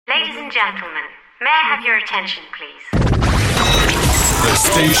Ladies and gentlemen, may I have your attention, please? The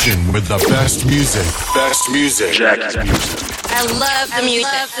station with the best music. Best music. Jackie's music. I love the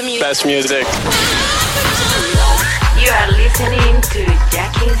music. Best music. You are listening to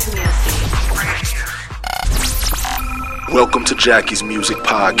Jackie's Music. Welcome to Jackie's Music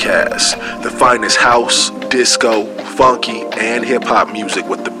Podcast, the finest house, disco, funky, and hip-hop music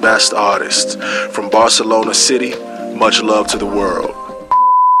with the best artists. From Barcelona City, much love to the world.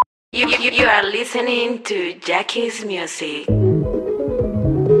 You are listening to Jackie's Music.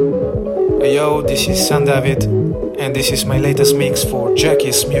 Hey yo, this is San David, and this is my latest mix for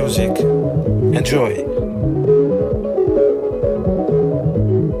Jackie's Music. Enjoy!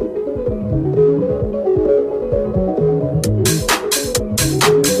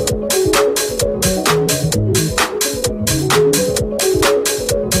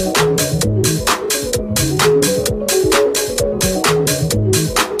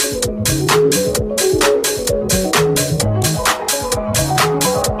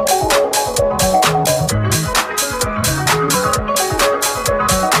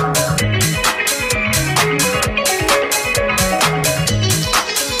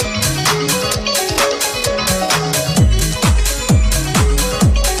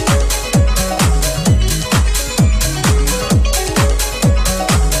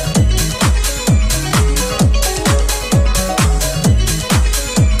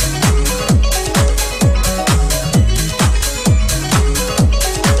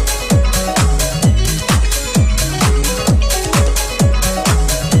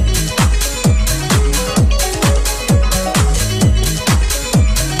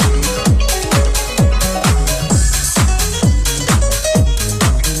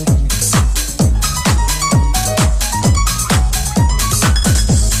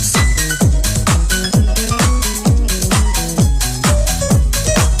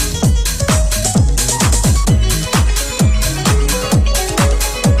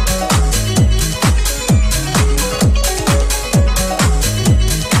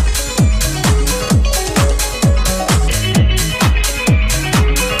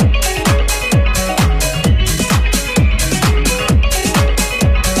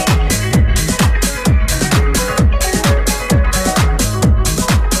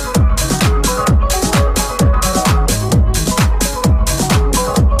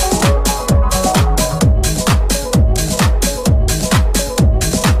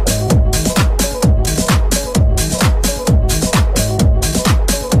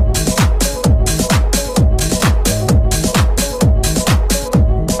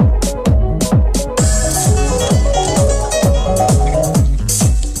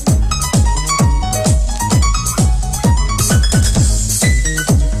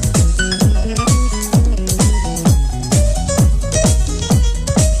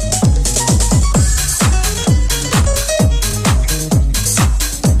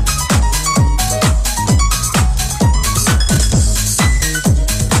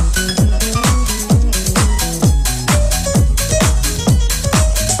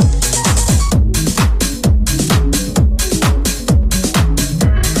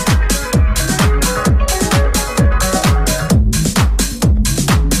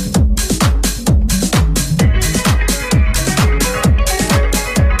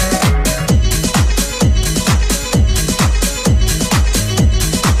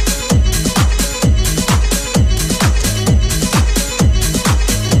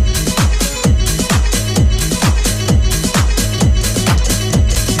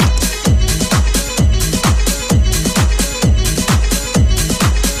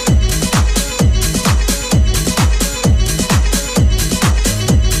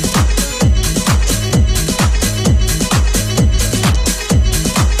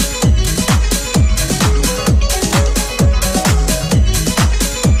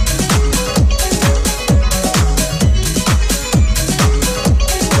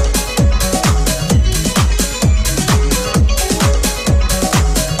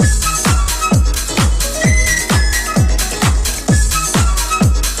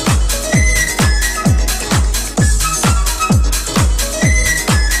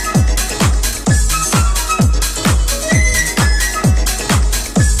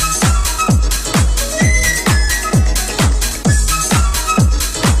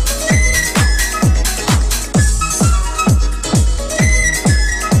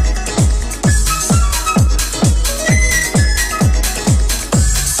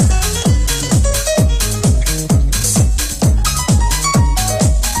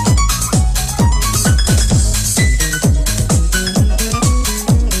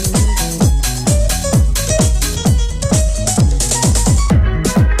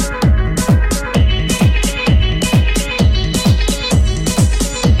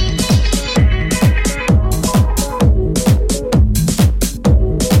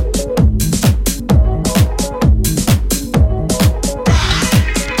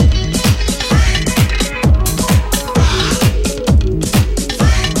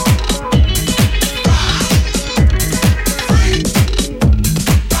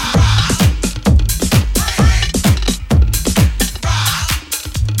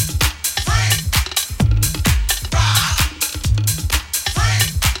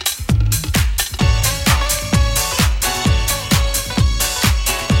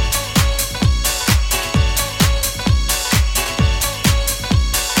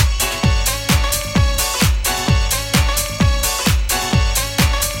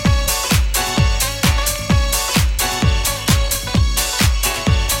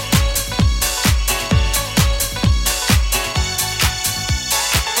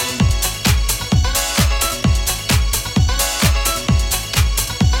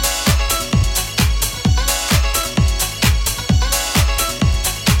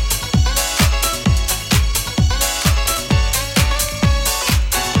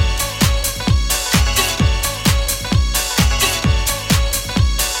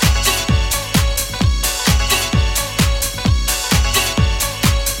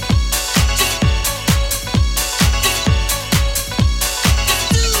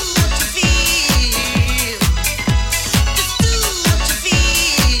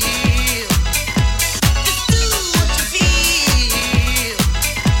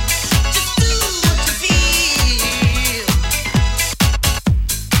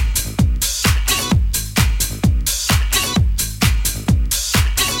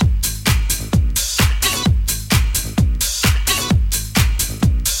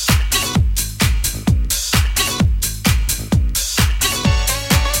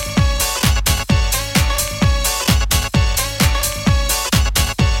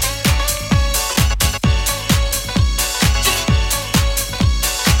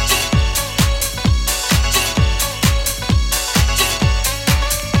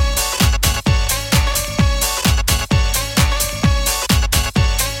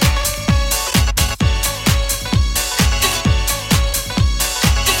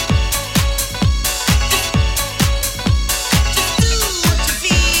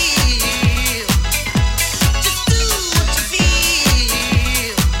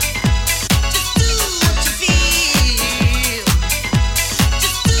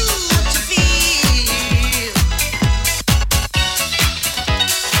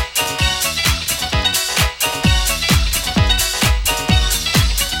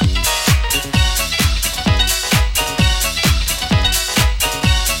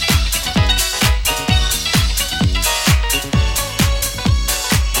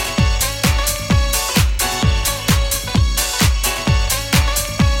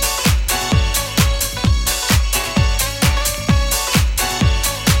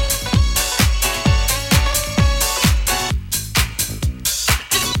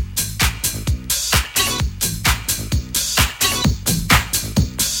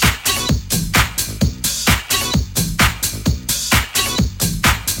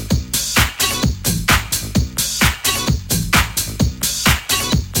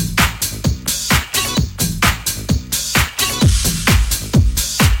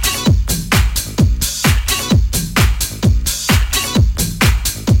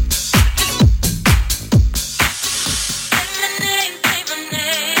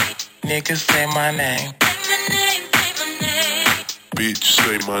 Niggas say my name. Bitch,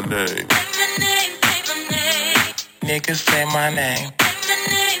 say my name. Niggas say my name.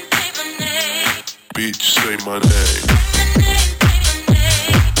 Bitch, say my name.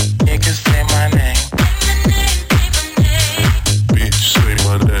 Niggas say my name. Bitch, say my name. Niggas say my name. Bitch, say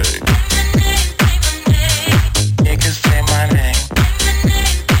my name. Niggas say my name.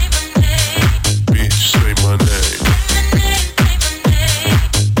 Bitch,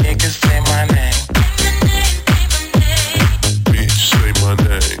 say my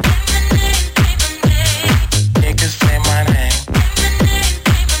name. Niggas say my name.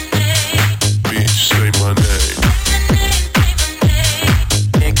 Bitch, say my name.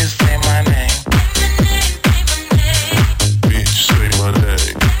 Niggas say my name. Bitch, say my name.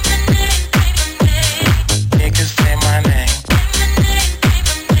 Niggas say my name.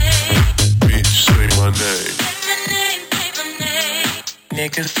 Bitch, say my name.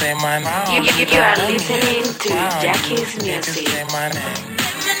 Niggas say my name. You are listening to Jackie's music. Say my name.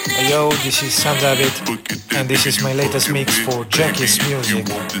 Hey yo, this is Sam David, and this is my latest mix for Jackie's music.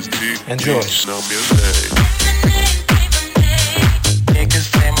 Enjoy. Bitch, now my name. Niggas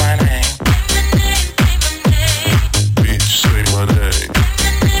say my name. Bitch, say my name.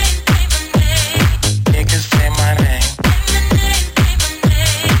 Niggas say my name.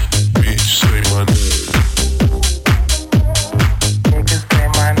 Bitch, say my name. Niggas say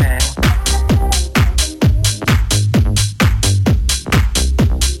my name.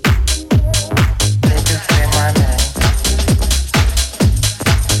 Niggas say my name.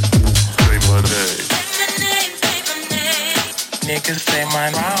 Say my name. Niggas say my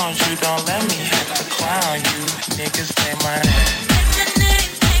name. You don't let me hit the clown. You niggas say my name.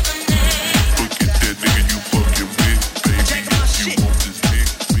 Look at that nigga you fucking with, baby. You want this dick,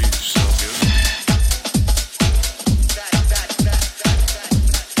 bitch, now my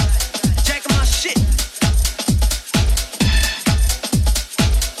Check my shit.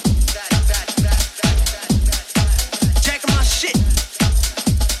 Check my shit.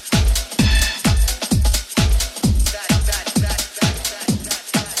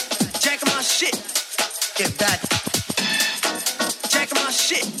 Check my shit. Get back. Check my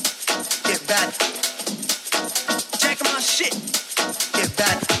shit. Get back. Check my shit. Get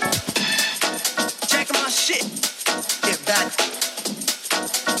back. Check my shit. Get back.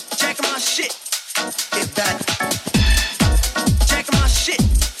 Check my shit. Get back. Check my shit.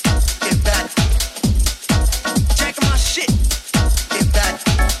 Get back. Check my shit. Get back.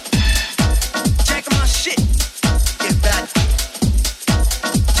 Check my shit. Get back.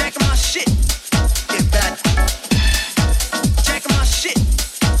 Check my shit. Get back.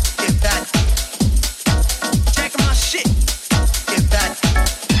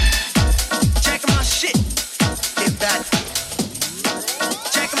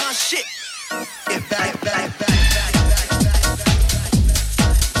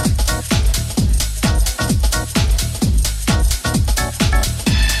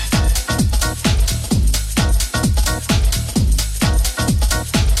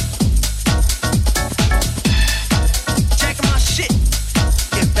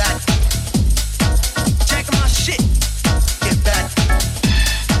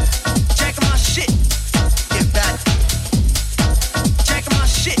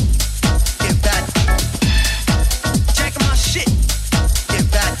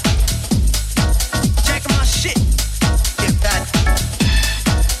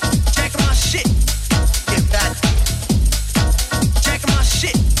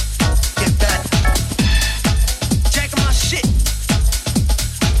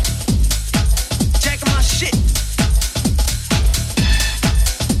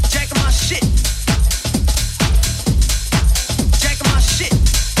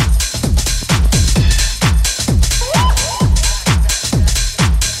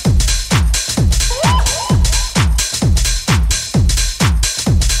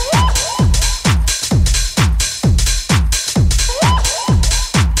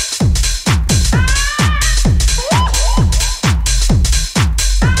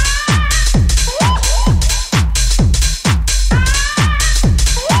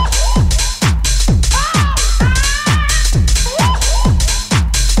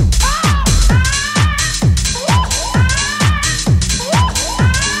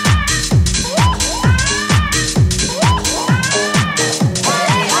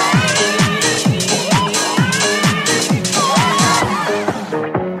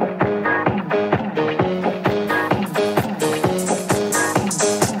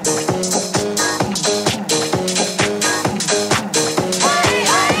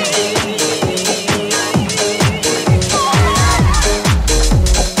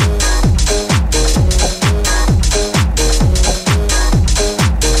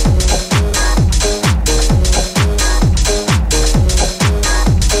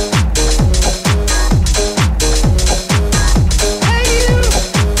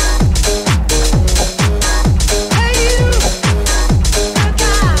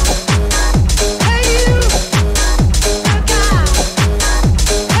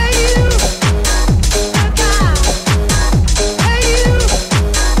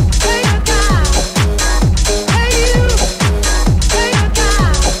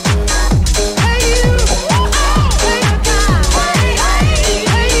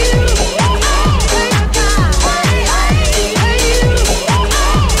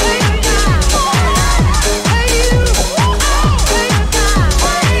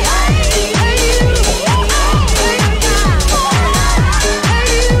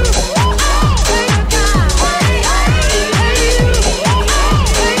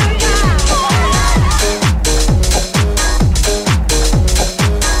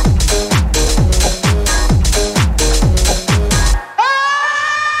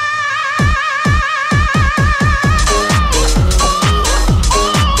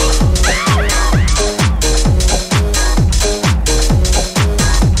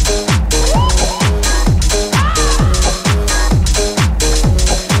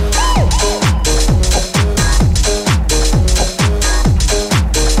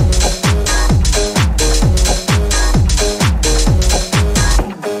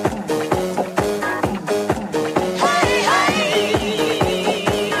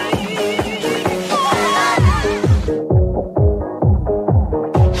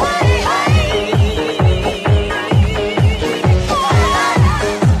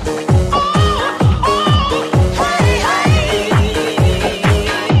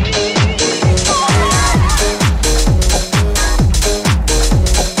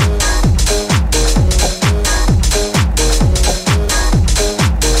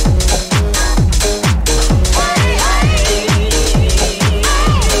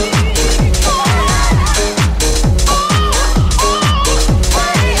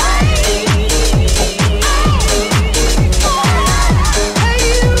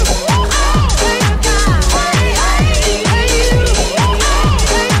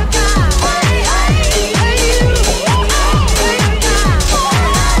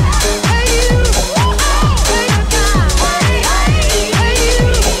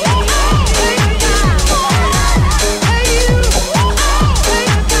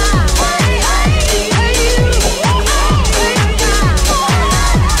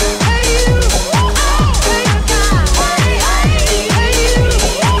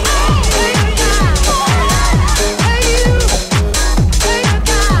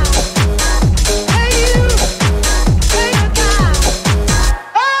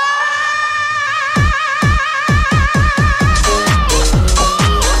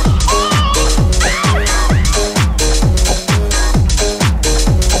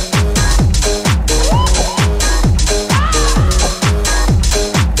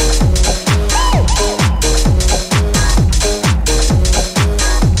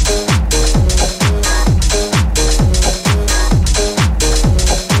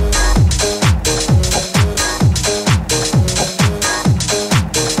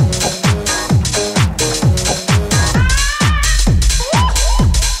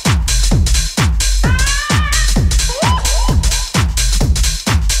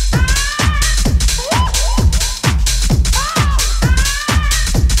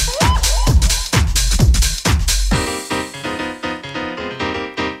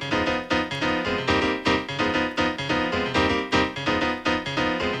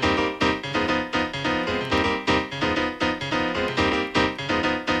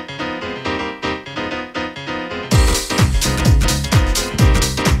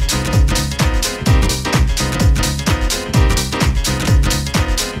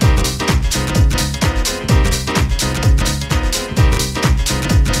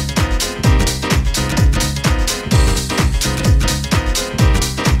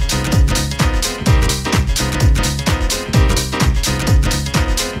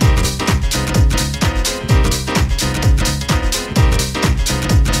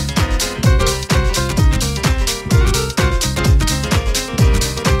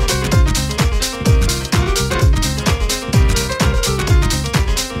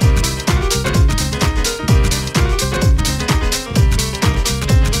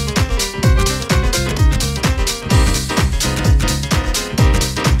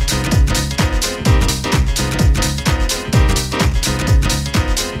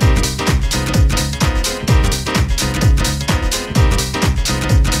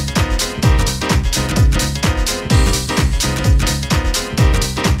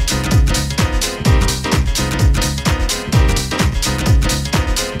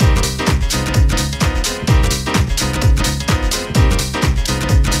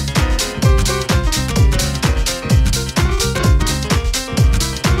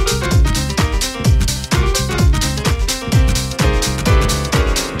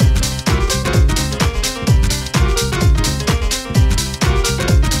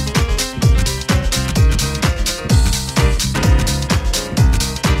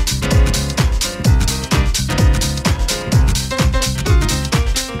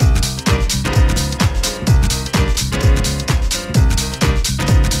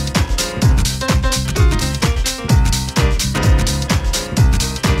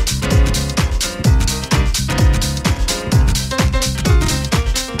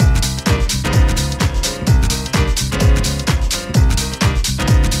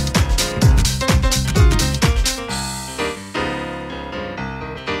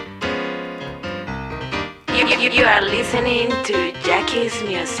 listening to Jackie's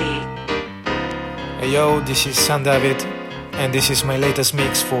Music. Hey yo, this is San David, and this is my latest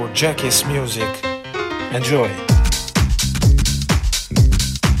mix for Jackie's Music. Enjoy!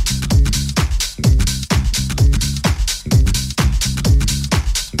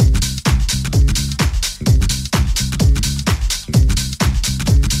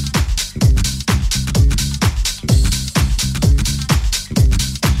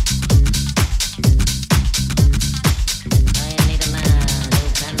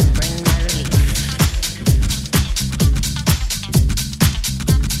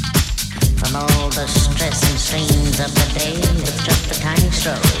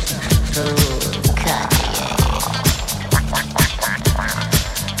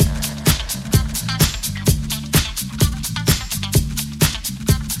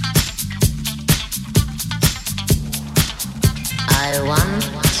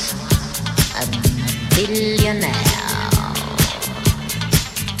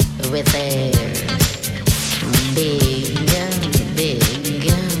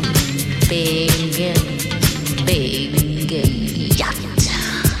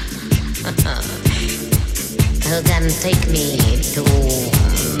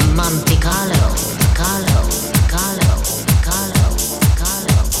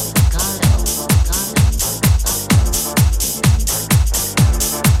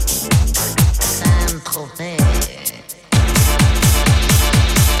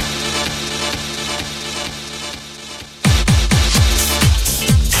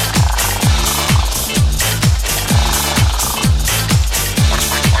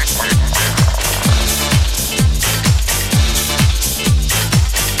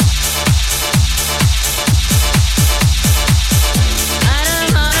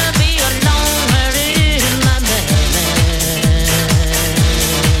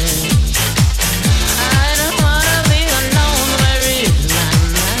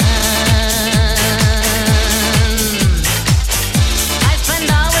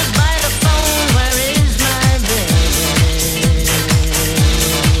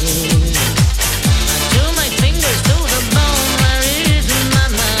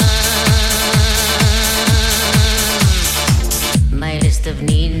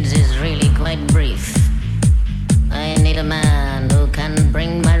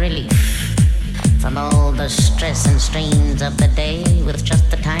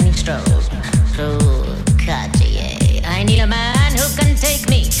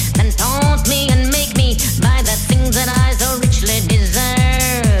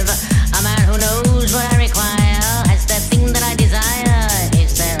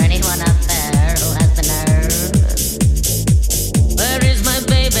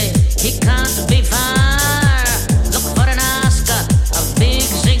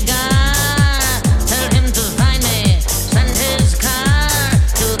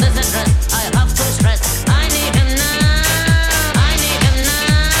 I have to stress, I need him now.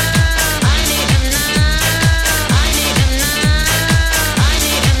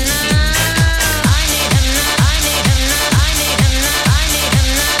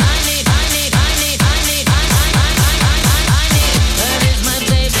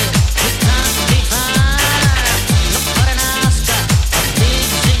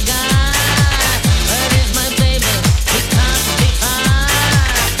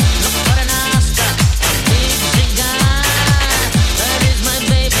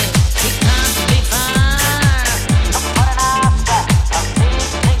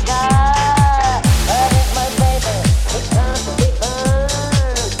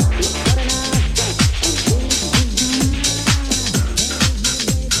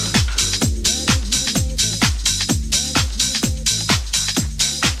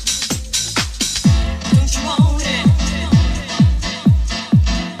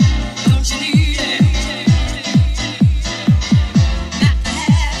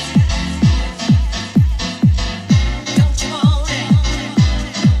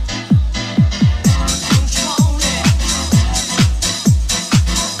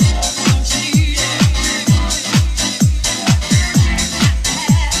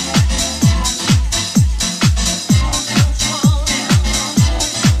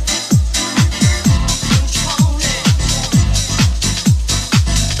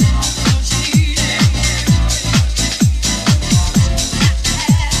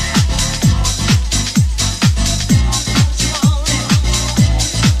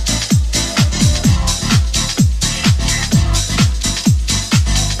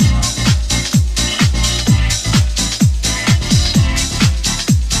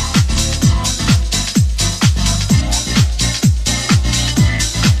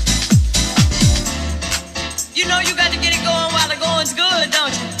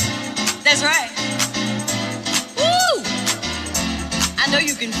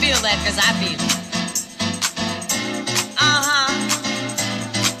 can feel that because I feel it.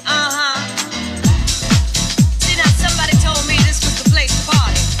 See, now somebody told me this was the place to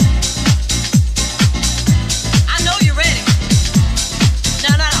party. I know you're ready.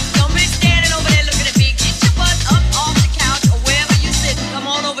 No. Don't be standing over there looking at me. Get your butt up off the couch or wherever you sit. Come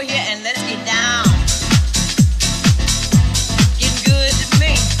on over here and let's get down. Getting good to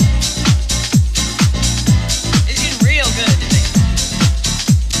me. It's getting real good to me.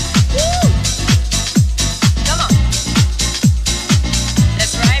 Woo! Come on.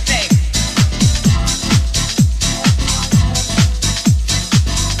 That's right, baby.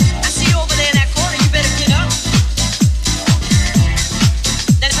 I see you over there in that corner. You better get up.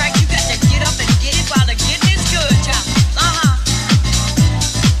 That's right. You got to get up and get it while the getting is good, child. Ow!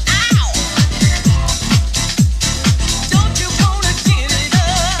 Don't you wanna give it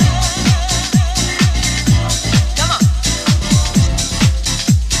up? Come on.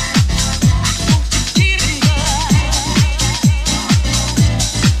 Give it up.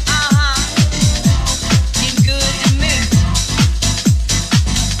 Getting good to me.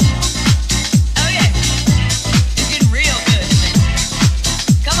 Oh yeah. It's getting real good to me.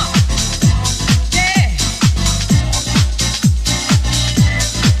 Come on. Yeah.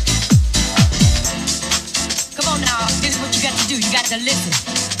 Come on now. This is what you got to do. You got to listen.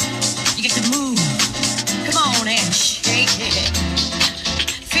 You got to move. Come on and shake it.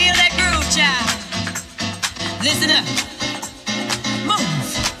 Feel that groove, child. Listen up. Move.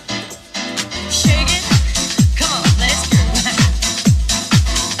 Shake it. Come on, let's go.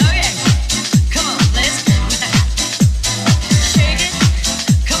 Oh yeah. Come on, let's go. Shake it.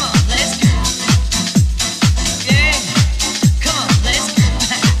 Come on, let's go. Yeah. Come on, let's go.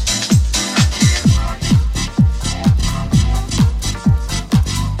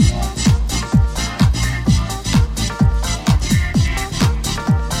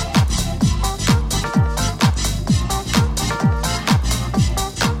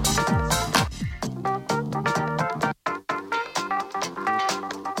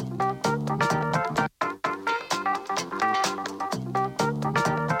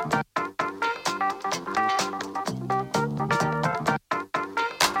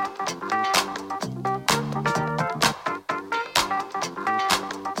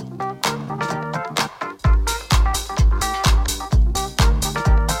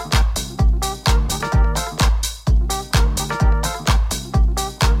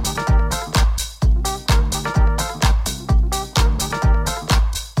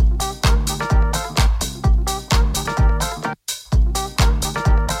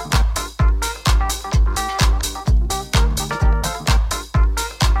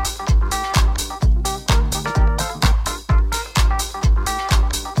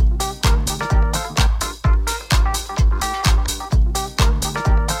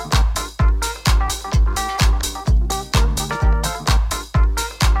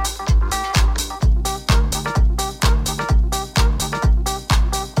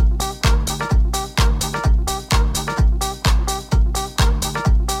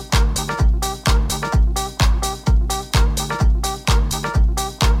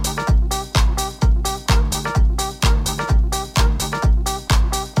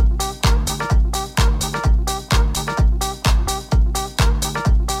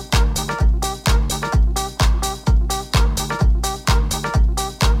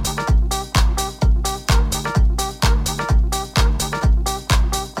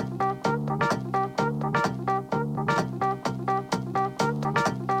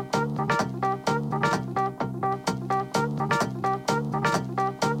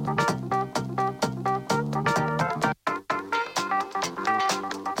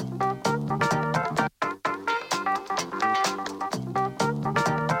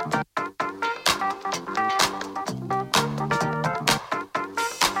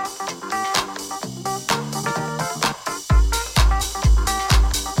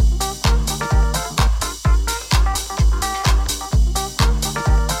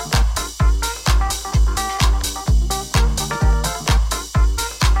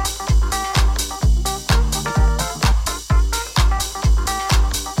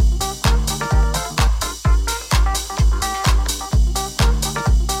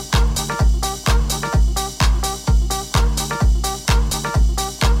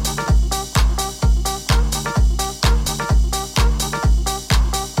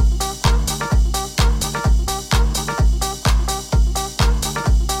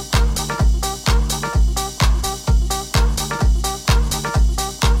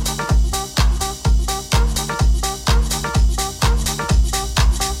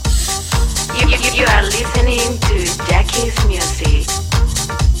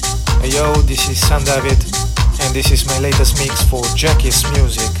 Hey yo, this is San David, and this is my latest mix for Jackie's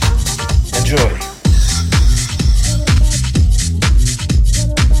Music. Enjoy!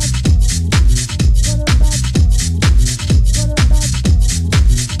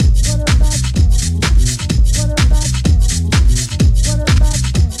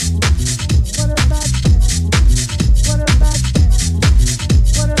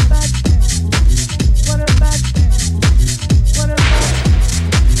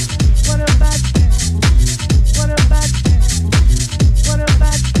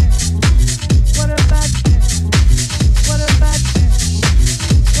 What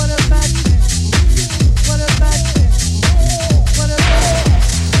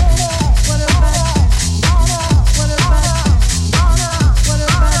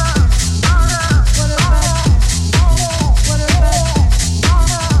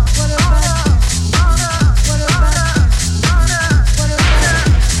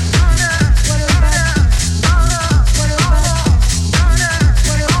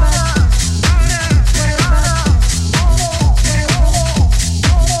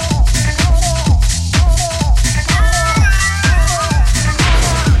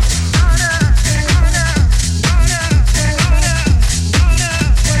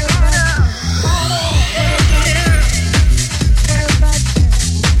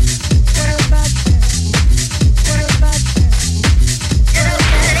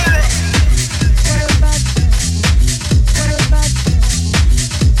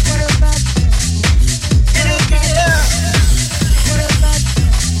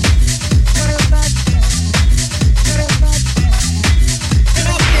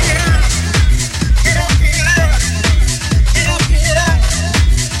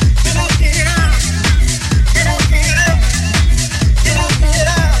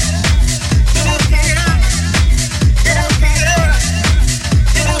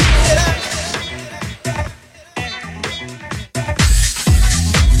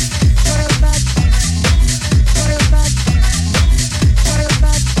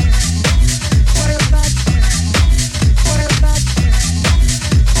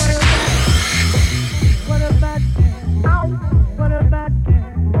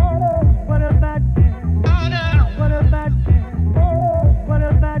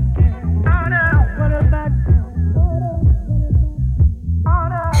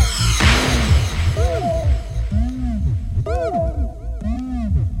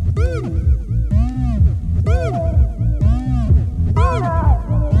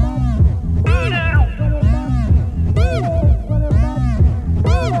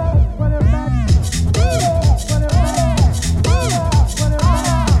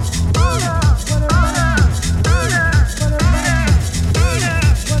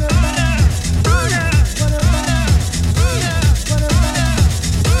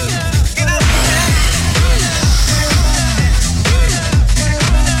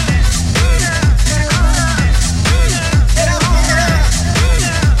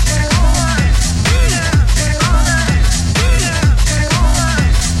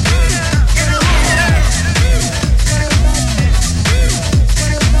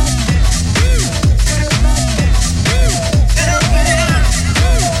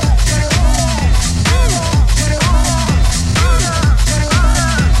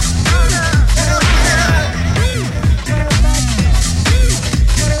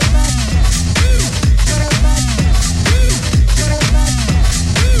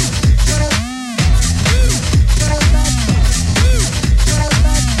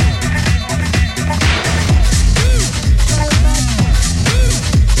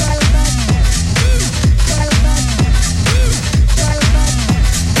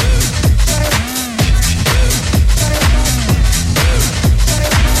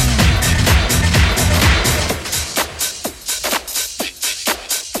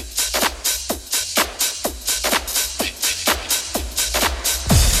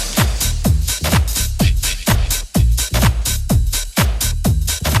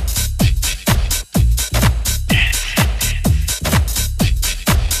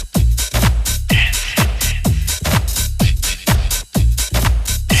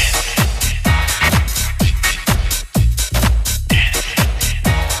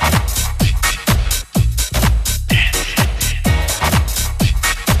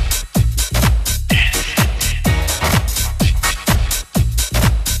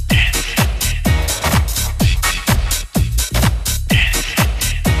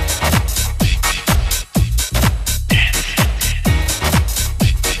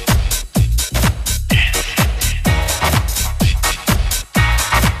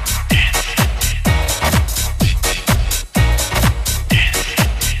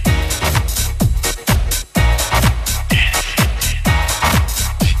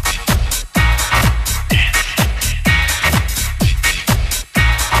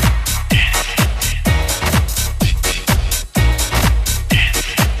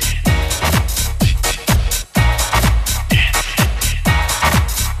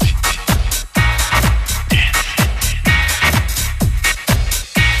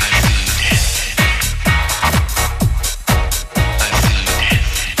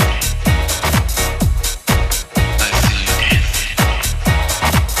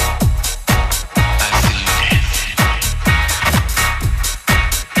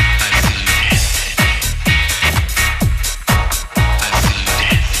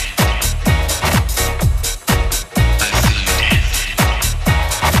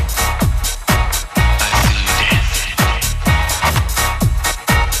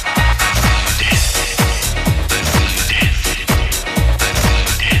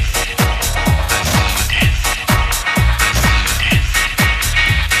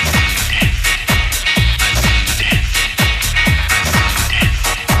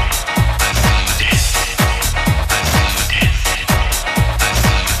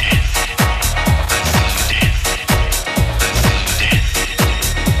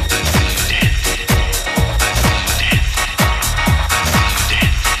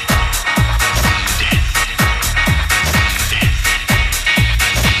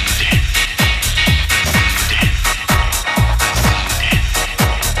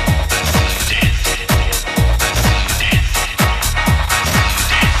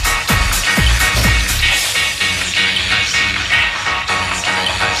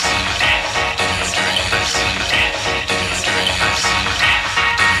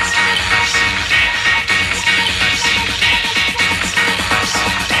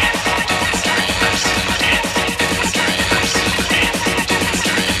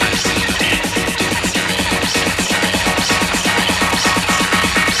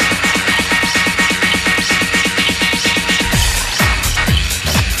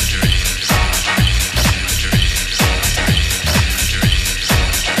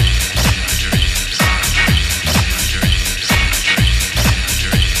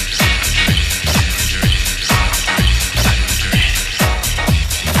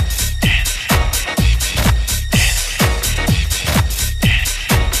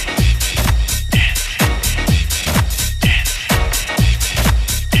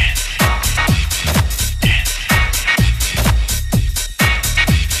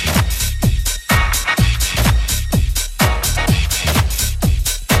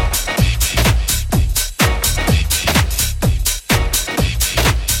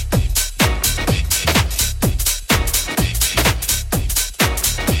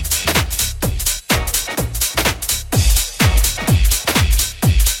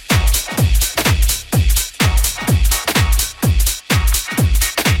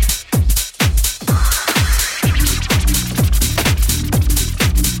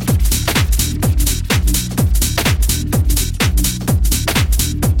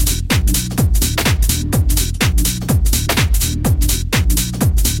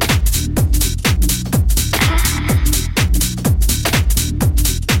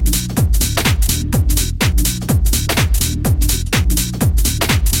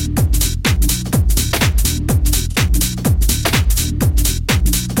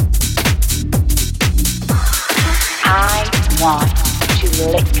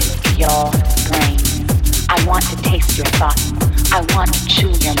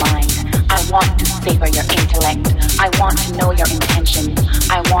your mind. I want to savor your intellect. I want to know your intention.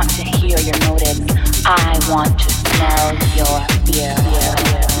 I want to hear your motives. I want to smell your fear.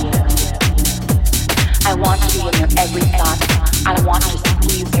 I want you in your every thought. I want to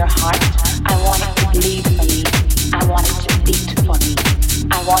squeeze your heart. I want it to bleed for me. I want it to beat for me.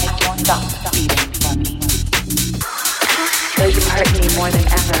 I want it to stop beating for me. Though you hurt me more than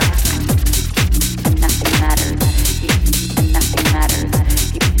ever, and nothing matters, and nothing matters,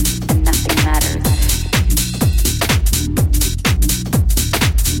 and nothing matters.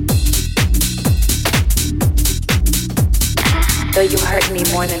 Though you hurt me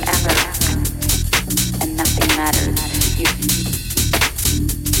more than ever, and nothing matters,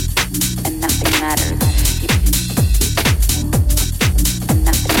 and nothing matters, and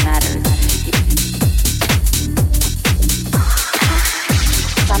nothing matters.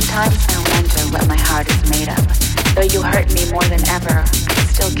 Sometimes I wonder what my heart is made of. Though you hurt me more than ever, I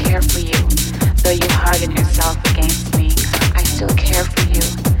still care for you. Though you harden yourself against me, I still care for you.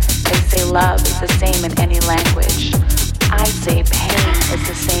 They say love is the same in any language. I say pain is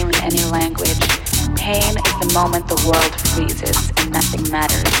the same in any language. Pain is the moment the world freezes and nothing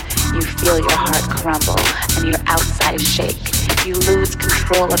matters. You feel your heart crumble and your outside shake. You lose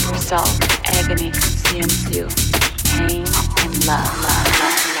control of yourself. Agony consumes you. Pain and love.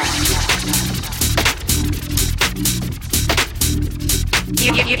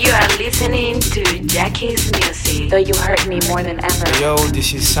 You are listening to Jackie's music. Though you hurt me more than ever. Hey yo,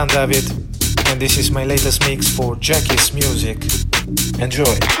 this is San David, and this is my latest mix for Jackie's music.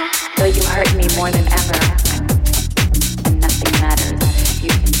 Enjoy. Though you hurt me more than ever, and nothing matters,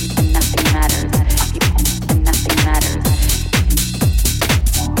 and nothing matters, and nothing matters.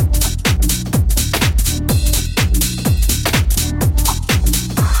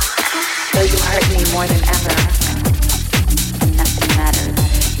 Though you hurt me more than ever, and nothing matters,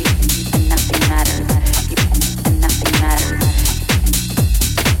 and nothing matters, and nothing matters.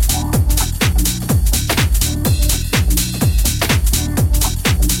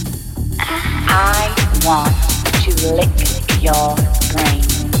 I want to lick your brain.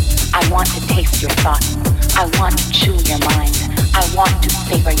 I want to taste your thoughts. I want to chew your mind. I want to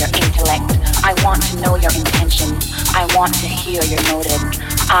savor your intellect. I want to know your intention. I want to hear your motives.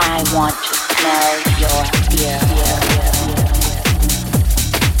 I want to smell your fear.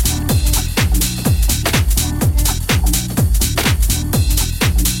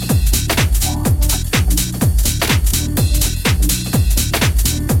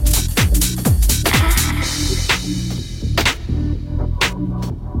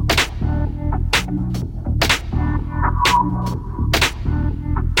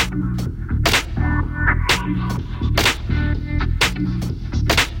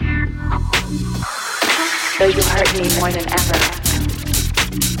 Though you hurt me more than ever.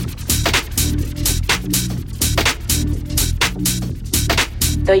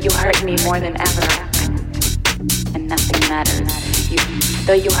 Though you hurt me more than ever, and nothing matters.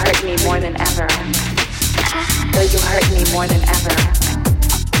 Though you hurt me more than ever. Though you hurt me more than ever,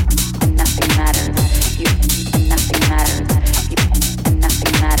 and nothing matters. And nothing matters. And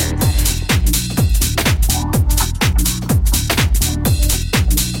nothing matters.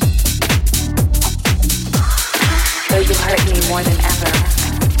 Though you hurt me more than ever,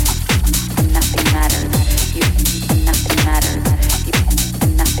 and nothing matters, and nothing matters,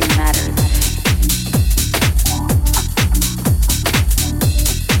 and nothing matters.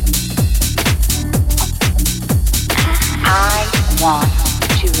 I want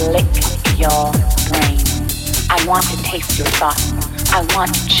to lick your brain. I want to taste your thoughts. I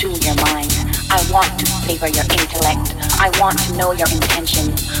want to chew your mind. I want to savor your intellect. I want to know your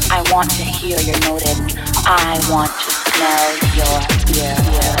intention. I want to hear your motives. I want to smell your fear.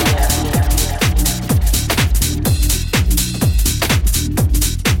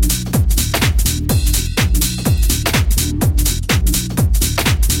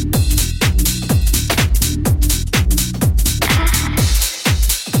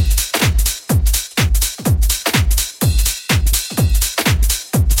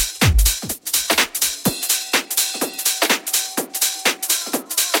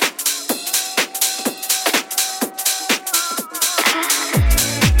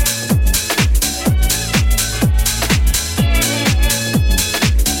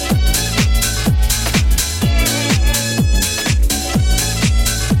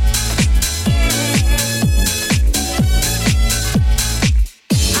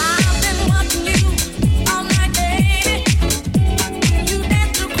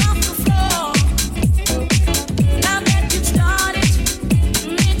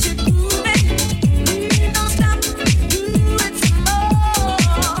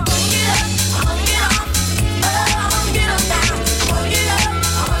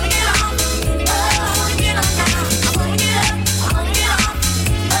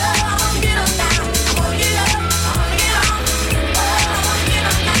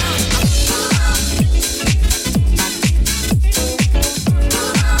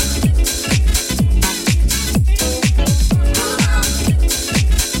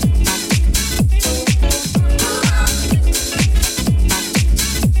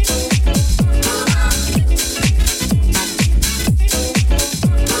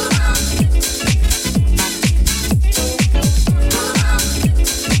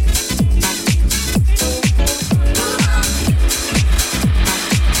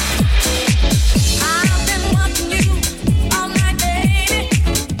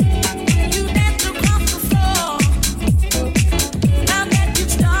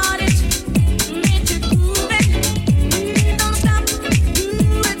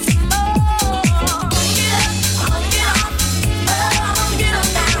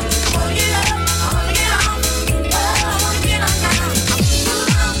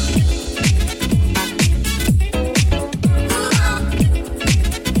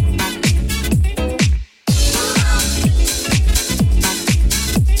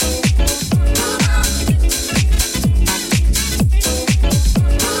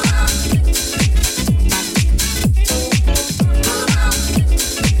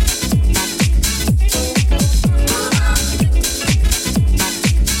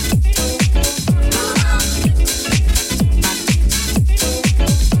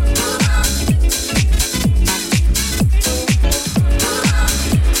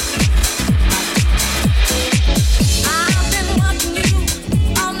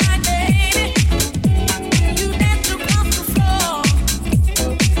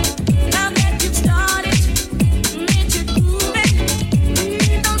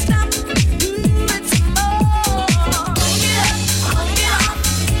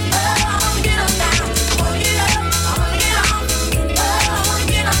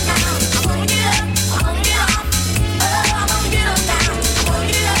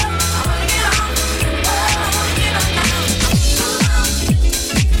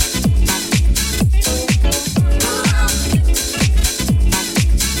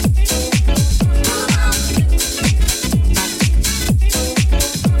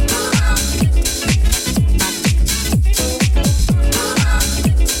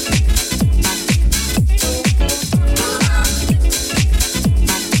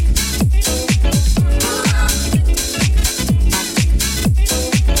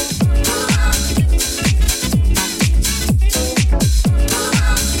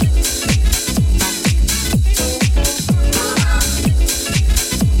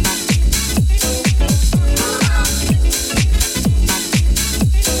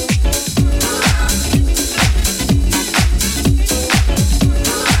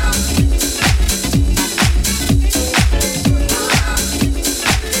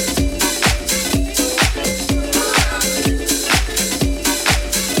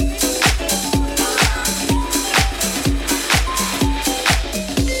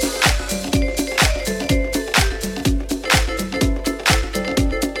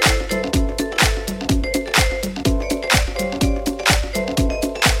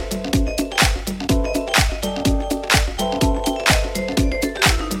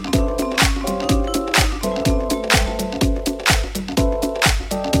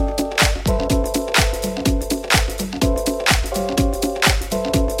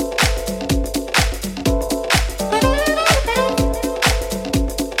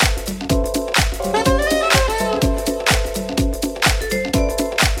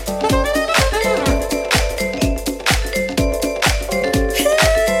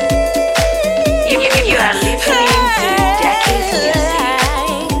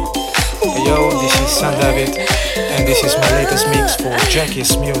 this is my latest mix for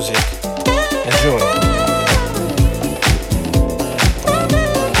Jackie's Music. Enjoy.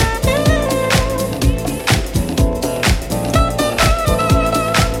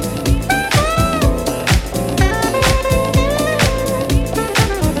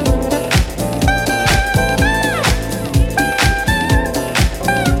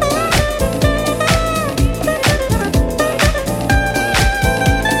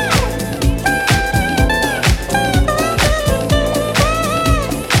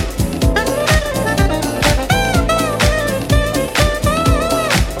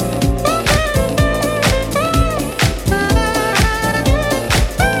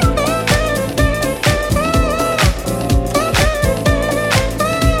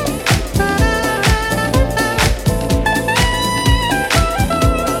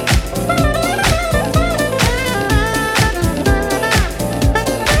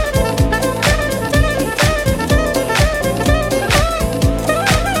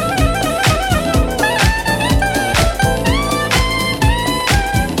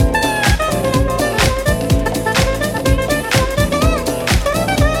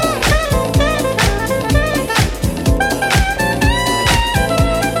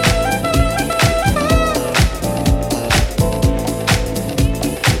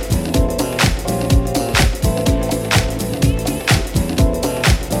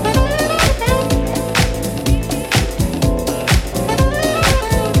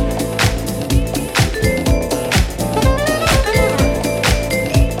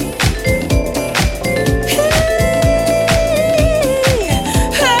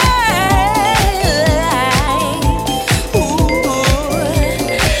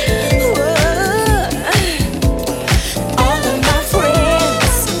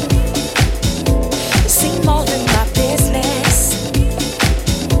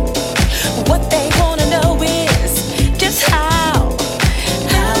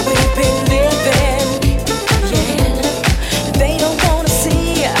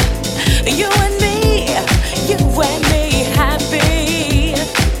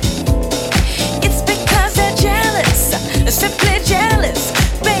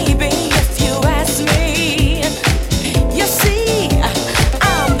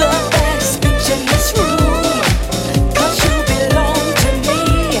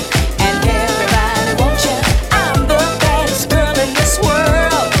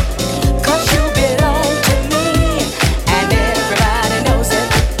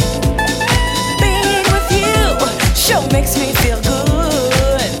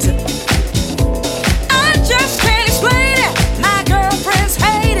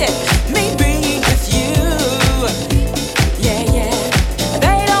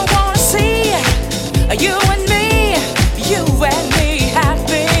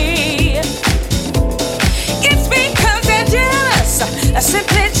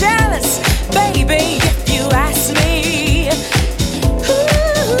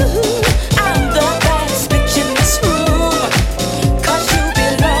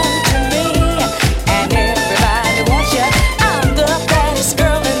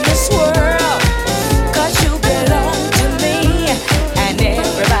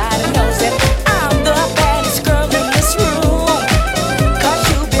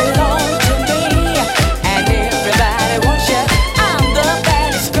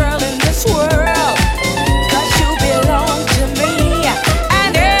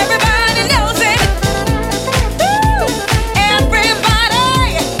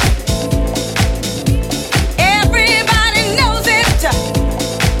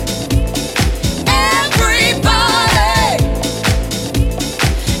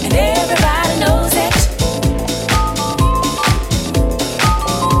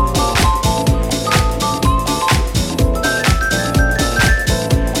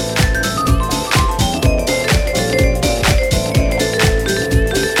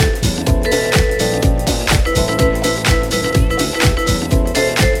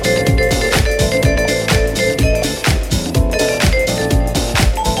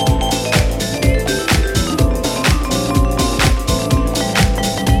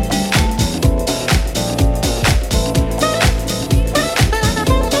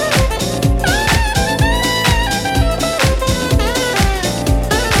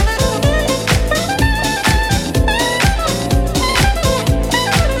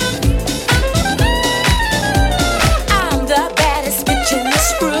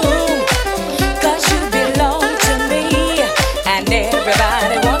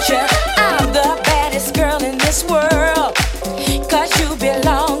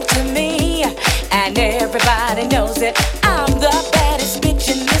 knows that I'm the baddest bitch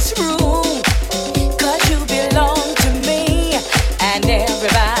in this room. 'Cause you belong to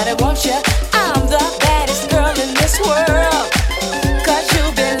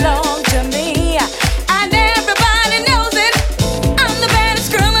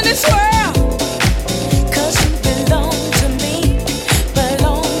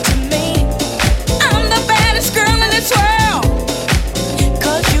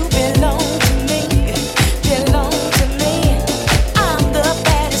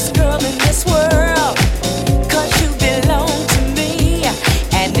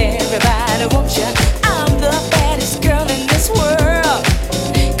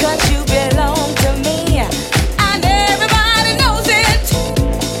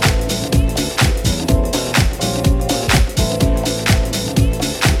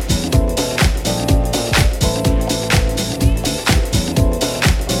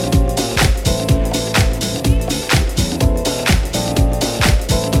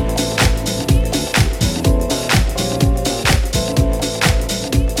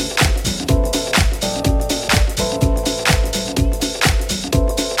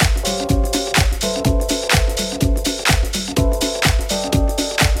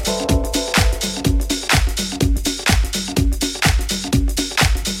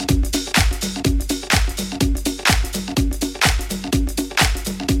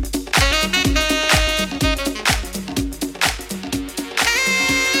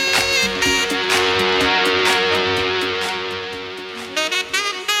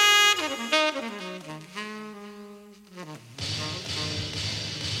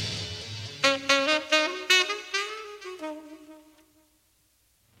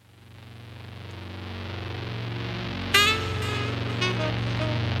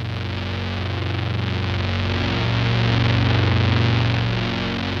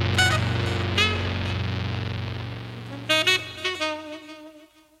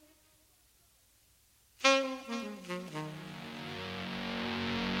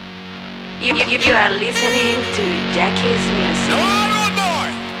You are listening to Jackie's music.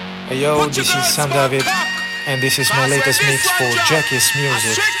 Hey yo, this is Sam David, and this is my latest mix for Jackie's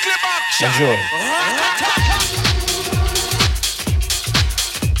music. Enjoy.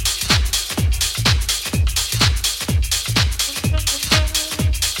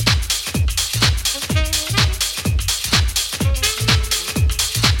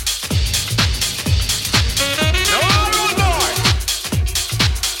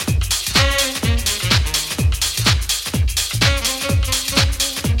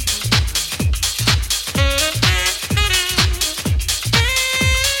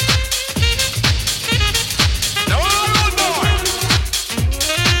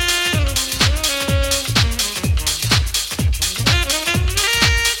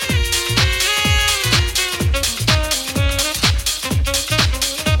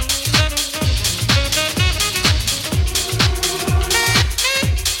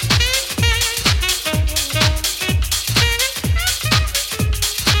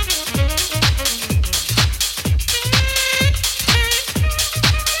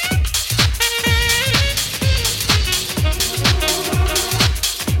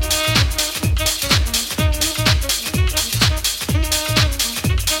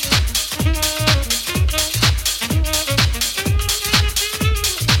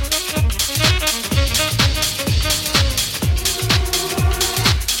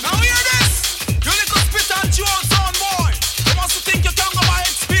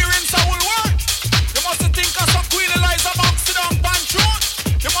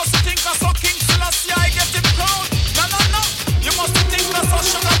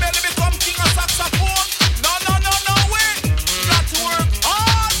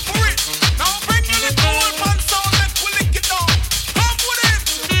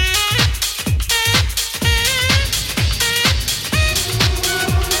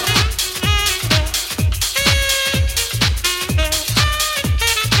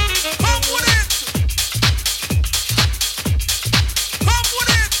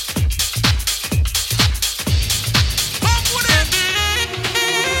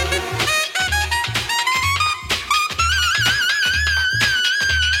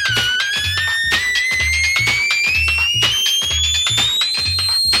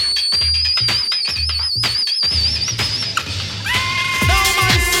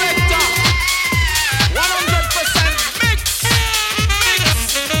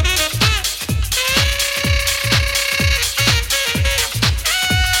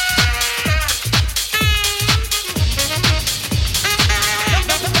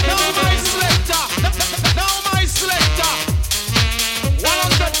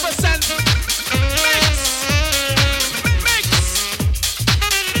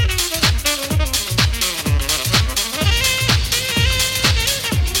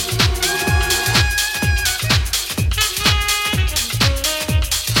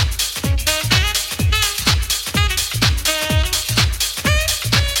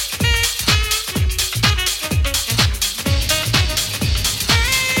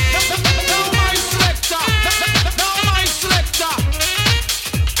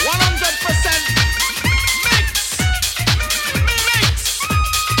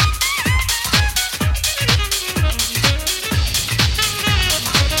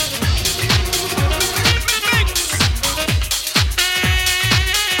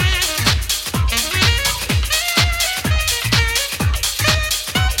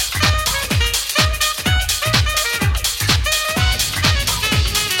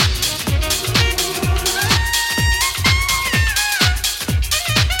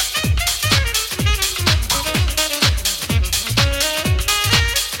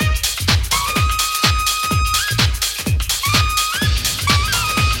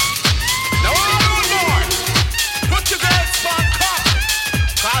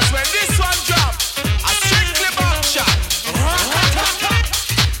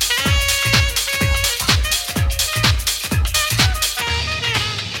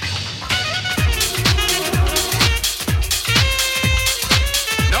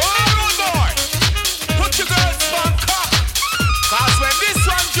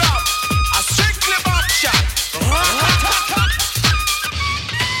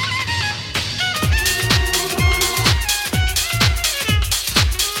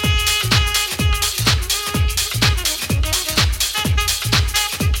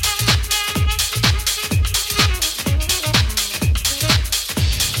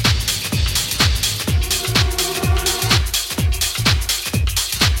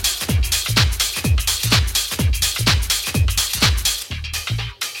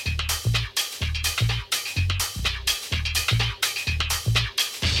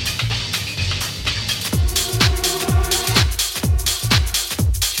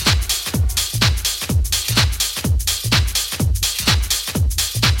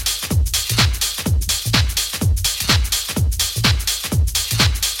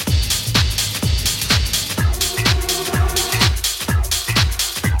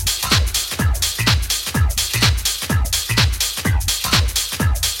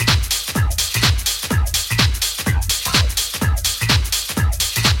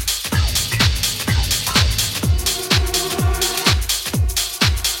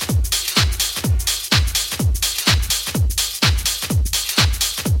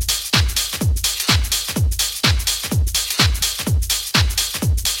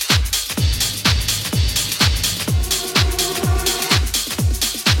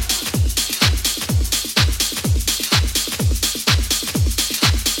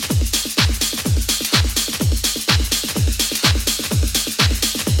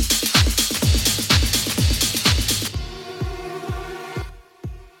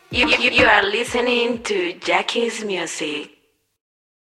 You are listening to Jackie's music.